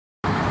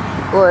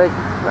Good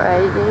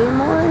Friday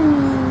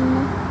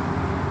morning.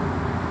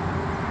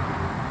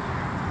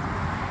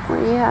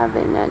 We have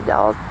an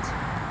adult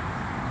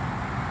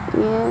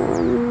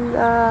in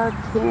the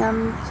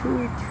Cam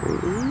 2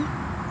 tree.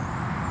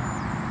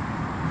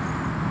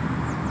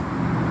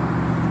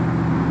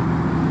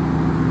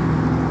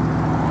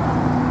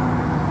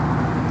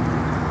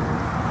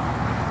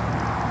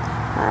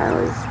 I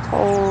was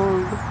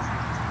told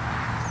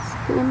just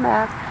came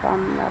back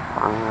from the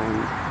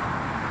pond.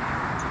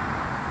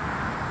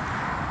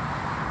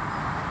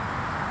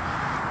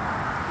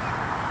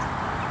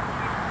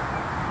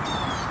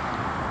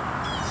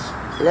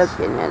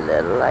 Looking a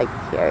little like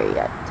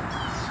Harriet.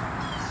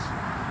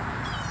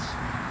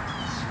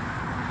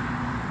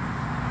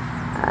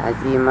 As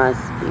he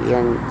must be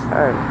in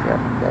charge of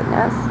the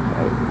nest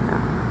right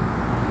now.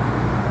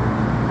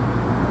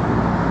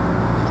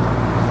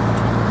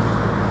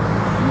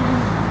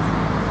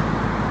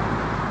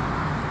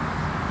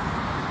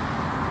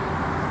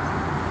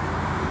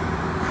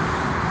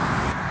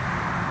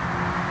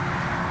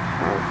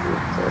 As he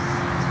just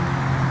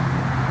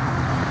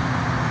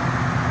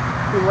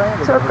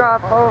took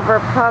off over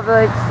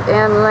Publix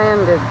and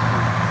landed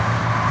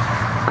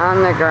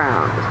on the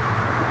ground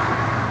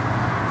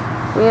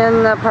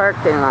in the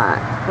parking lot.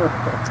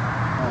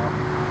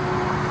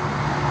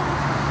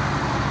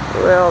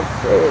 We'll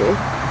see.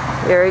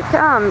 Here he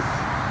comes.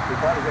 He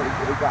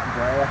got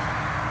grass.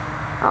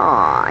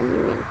 Aw, you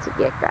need to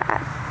get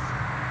grass.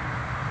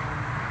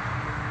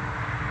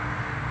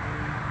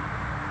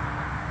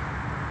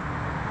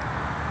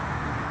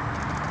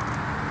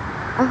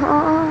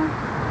 Oh.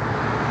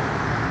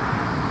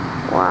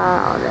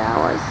 Wow, that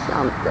was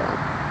something.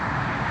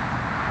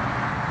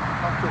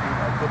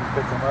 I couldn't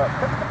pick him up.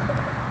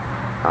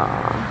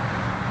 Oh,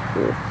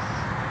 oops.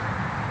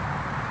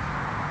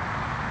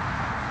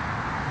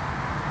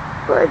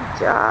 Good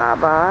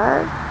job,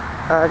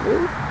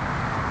 Audie.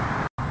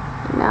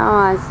 Now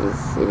as he's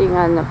sitting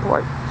on the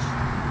porch,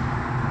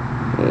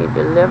 he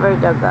delivered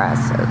the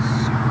grasses.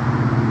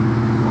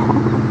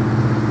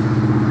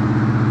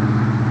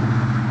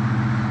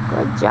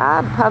 Good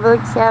job.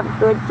 Publix have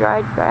good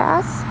dried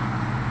grass.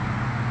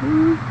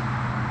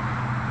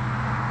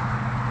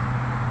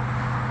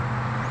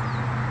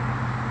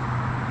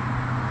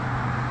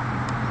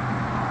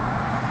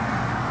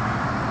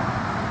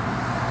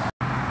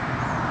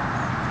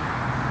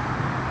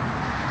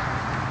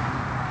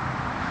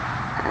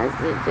 As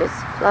he just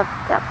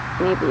fluffed up,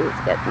 maybe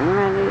he's getting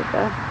ready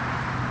to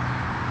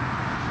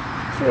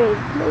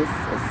trade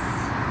places.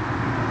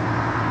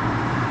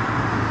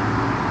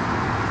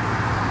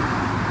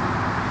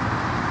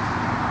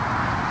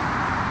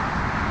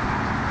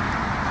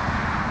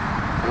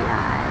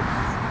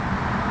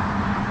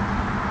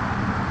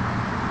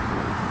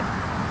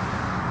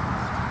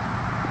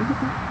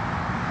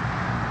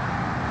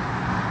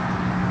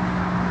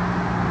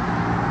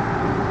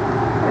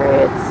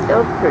 It's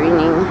still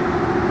preening.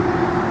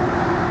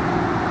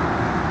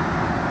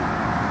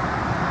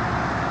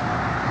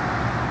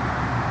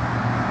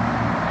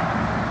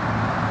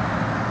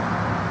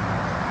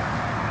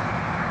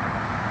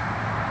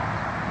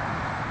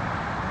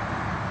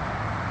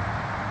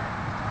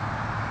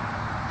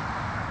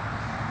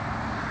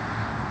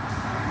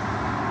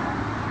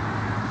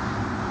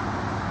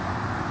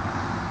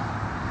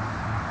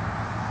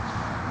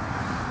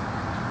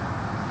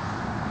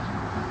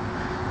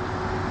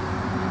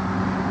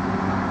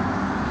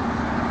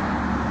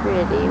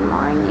 Pretty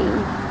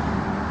morning.